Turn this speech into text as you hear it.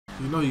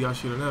You know you got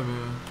shit on that,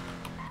 man.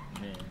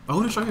 Man. Oh,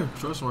 who this right here?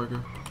 Trust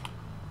worker.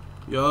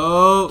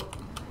 Yo.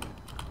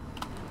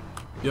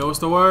 Yo, what's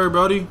the word,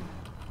 Brody?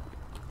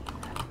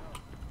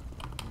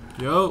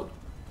 Yo.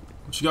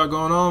 What you got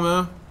going on,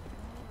 man?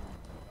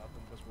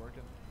 Nothing, just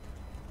working.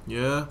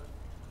 Yeah.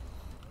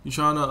 You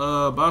trying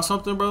to buy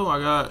something, bro? I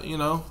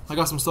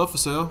got some stuff for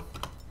sale.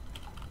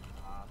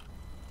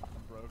 I'm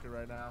broke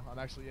right now. I'm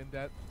actually in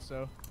debt,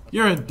 so.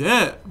 You're in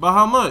debt? By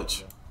how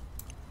much?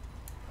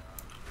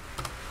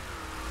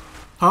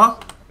 Huh?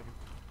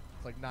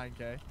 It's like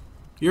 9K.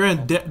 You're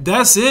in debt?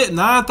 That's it?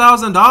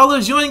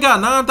 $9,000? You ain't got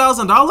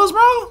 $9,000,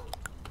 bro?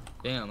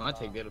 Damn, I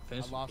take that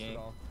offense. I lost it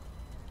all.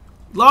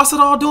 Lost it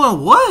all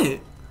doing what?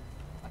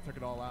 I took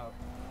it all out.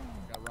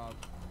 Got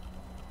robbed.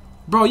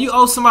 Bro, you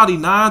owe somebody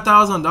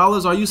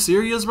 $9,000? Are you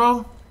serious,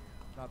 bro?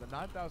 Now the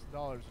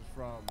 $9,000 is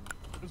from.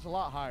 It's a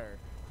lot higher.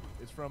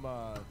 It's from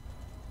the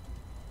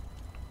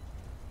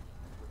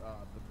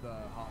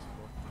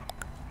hospital.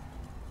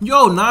 You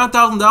owe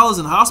 $9,000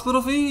 in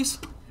hospital fees?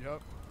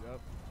 Yep.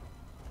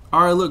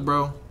 All right, look,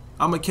 bro.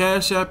 I'ma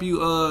cash app you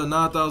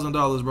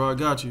 $9,000, bro. I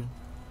got you.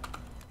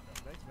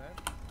 Thanks, man.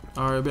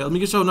 All right, bet. Let me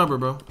get your number,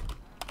 bro.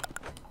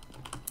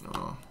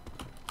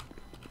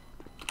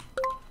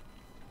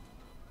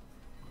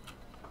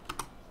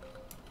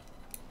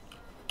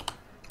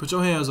 Put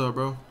your hands up,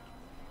 bro.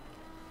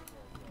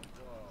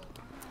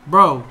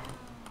 Bro.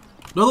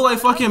 Don't look like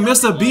fucking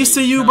Mr. Beast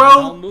to you, bro?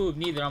 Don't move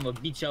neither. I'm gonna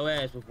beat your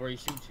ass before he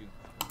shoots you.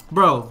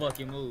 Bro. Don't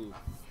fucking move.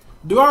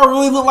 Do I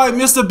really look like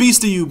Mr.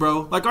 Beast to you,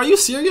 bro? Like, are you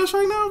serious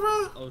right now,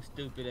 bro? Oh,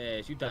 stupid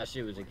ass. You thought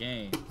shit was a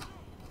game.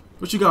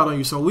 What you got on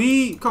you? Some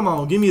weed? Come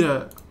on, give me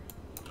that.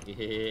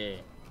 Yeah.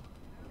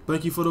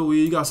 Thank you for the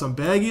weed. You got some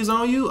baggies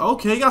on you?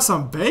 Okay, you got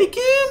some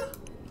bacon?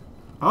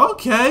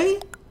 Okay.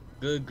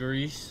 Good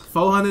grease.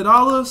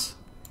 $400?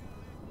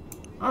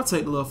 I'll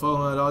take the little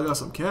 $400. Got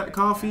some cat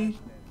coffee.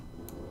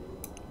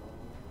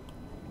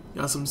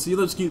 Got some sea.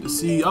 Let's keep the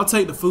sea. I'll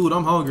take the food.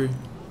 I'm hungry.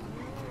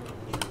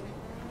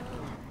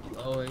 You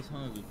always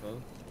hungry,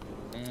 bro.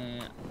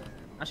 Man,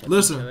 I should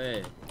Listen. beat your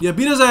ass. Yeah,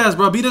 beat his ass,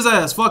 bro. Beat his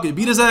ass. Fuck it.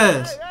 Beat his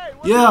ass. Hey,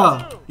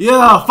 Yeah.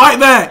 Yeah. Fight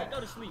back.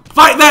 Go to sleep.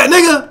 Fight back,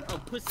 nigga. Oh,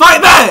 pussy.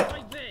 Fight back.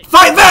 Fight back.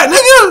 Fight back,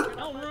 nigga.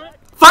 Don't run.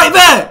 Fight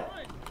back.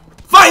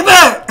 Fight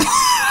back.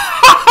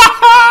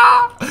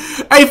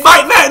 Hey,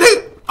 fight back,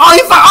 nigga. Oh, he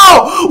fight.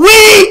 Oh,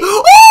 we.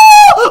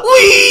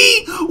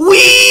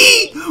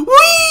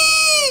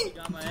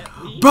 Got my ass.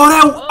 Bro,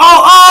 that.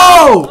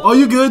 Oh,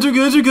 you good? You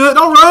good? You good?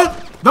 Don't run.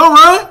 Don't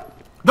run.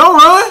 Don't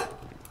run.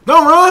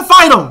 Don't run.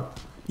 Fight him.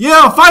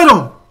 Yeah, fight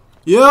him.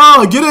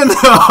 Yeah, get in there.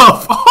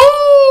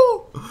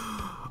 Oh,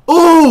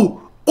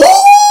 oh,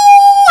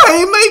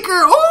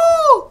 haymaker.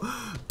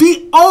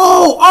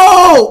 Oh,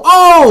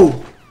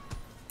 oh.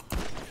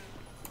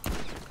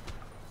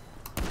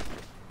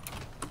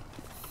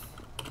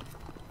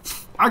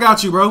 I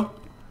got you, bro.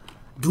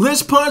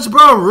 Glitch punch,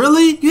 bro.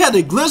 Really? You had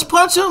to glitch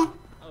punch him?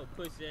 Oh,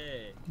 pussy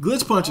ass.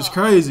 Glitch punch is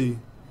crazy.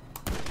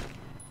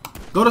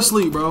 Go to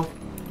sleep, bro.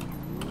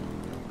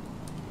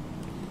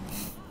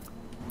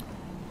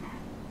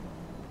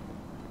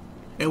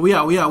 Hey, we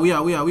out.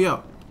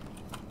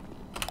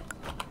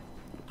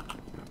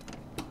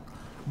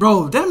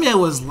 Bro, that man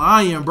was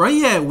lying, bro.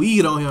 He had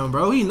weed on him,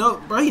 bro. He know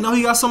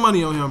he got some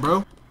money on him,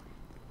 bro.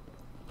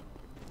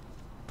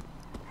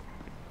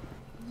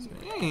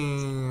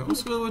 Dang,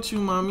 what's good with you,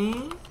 mommy?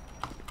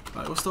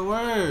 Like, what's the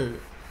word?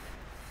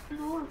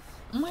 Oh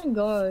my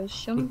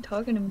gosh, someone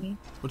talking to me.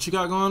 What you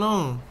got going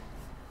on?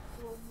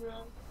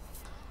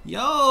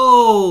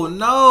 Yo,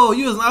 no,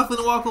 you was not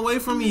finna walk away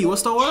from me.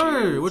 What's the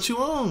word? What you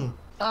on?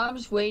 I'm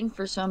just waiting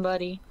for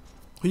somebody.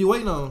 Who you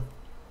waiting on?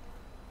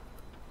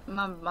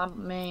 My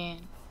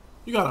man.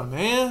 You got a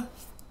man?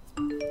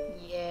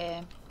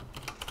 Yeah.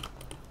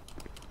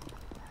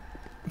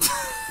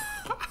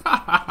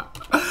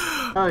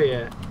 Oh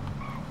yeah.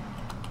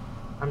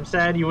 I'm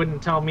sad you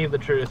wouldn't tell me the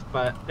truth,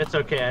 but it's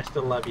okay, I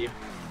still love you.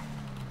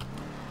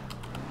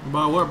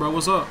 About what, bro?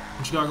 What's up?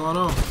 What you got going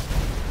on?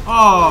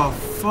 Oh,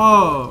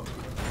 fuck.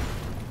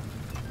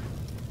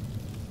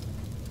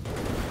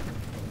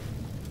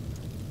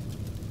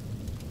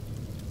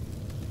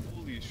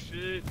 Holy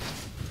shit.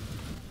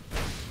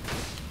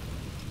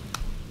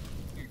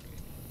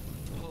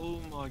 Oh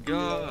my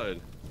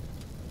god.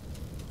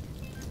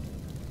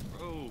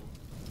 Bro,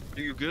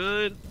 are you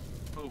good?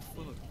 Oh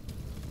fuck.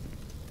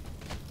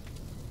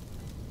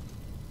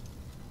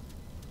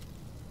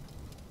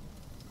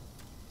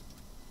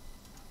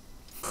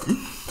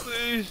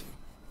 Please.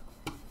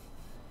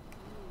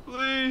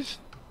 Please.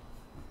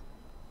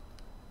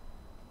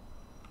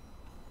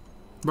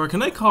 Bro, can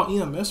they call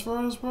EMS for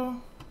us,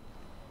 bro?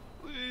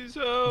 Please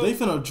help. They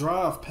finna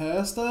drive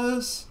past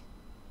us?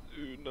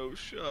 Dude, no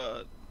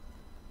shot.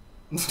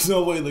 There's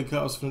no way the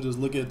cops finna just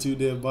look at two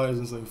dead bodies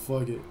and say,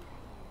 fuck it.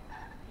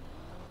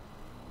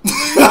 Bro,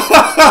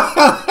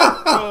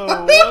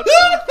 what the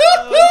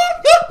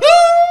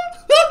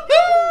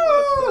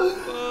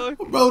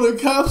fuck? Bro, the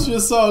cops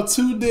just saw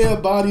two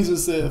dead bodies and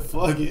said,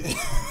 fuck it.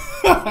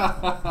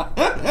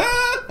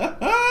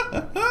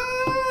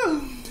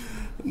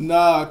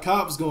 Nah,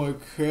 cops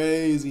going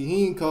crazy.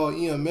 He ain't call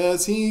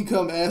EMS. He ain't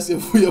come ask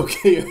if we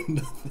okay or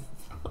nothing.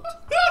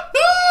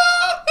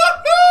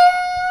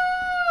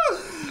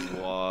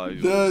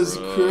 Wild, That's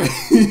bro.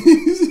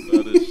 crazy.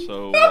 That is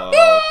so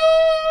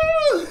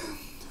wild.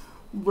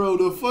 Bro,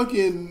 the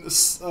fucking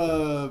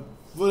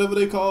whatever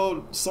they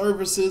call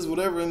services,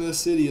 whatever in this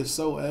city is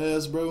so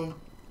ass, bro.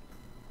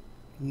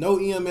 No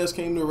EMS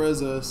came to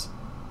res us,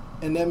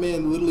 and that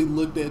man literally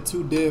looked at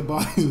 2 dead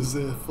bodies and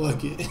said,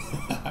 "Fuck it."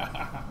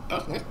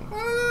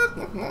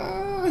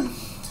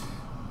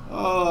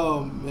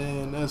 Oh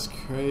man, that's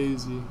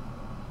crazy.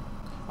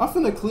 I'm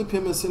finna clip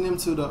him and send him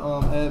to the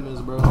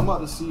admins, bro. I'm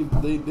about to see if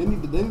they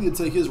need to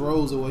take his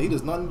roles away. He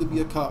does not need to be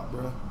a cop,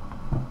 bro.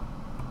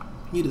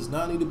 He does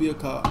not need to be a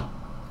cop.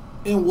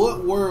 In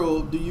what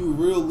world do you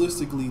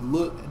realistically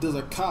look? Does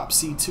a cop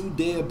see 2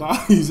 dead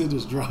bodies and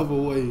just drive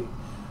away?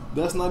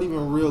 That's not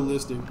even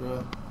realistic,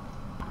 bro.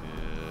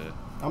 Yeah.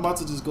 I'm about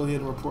to just go ahead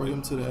and report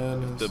him to the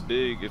admins.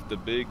 If the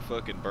big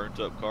fucking burnt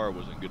up car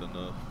wasn't good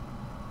enough.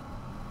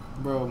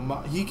 Bro,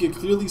 he could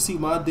clearly see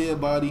my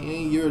dead body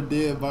and your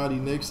dead body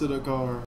next to the car.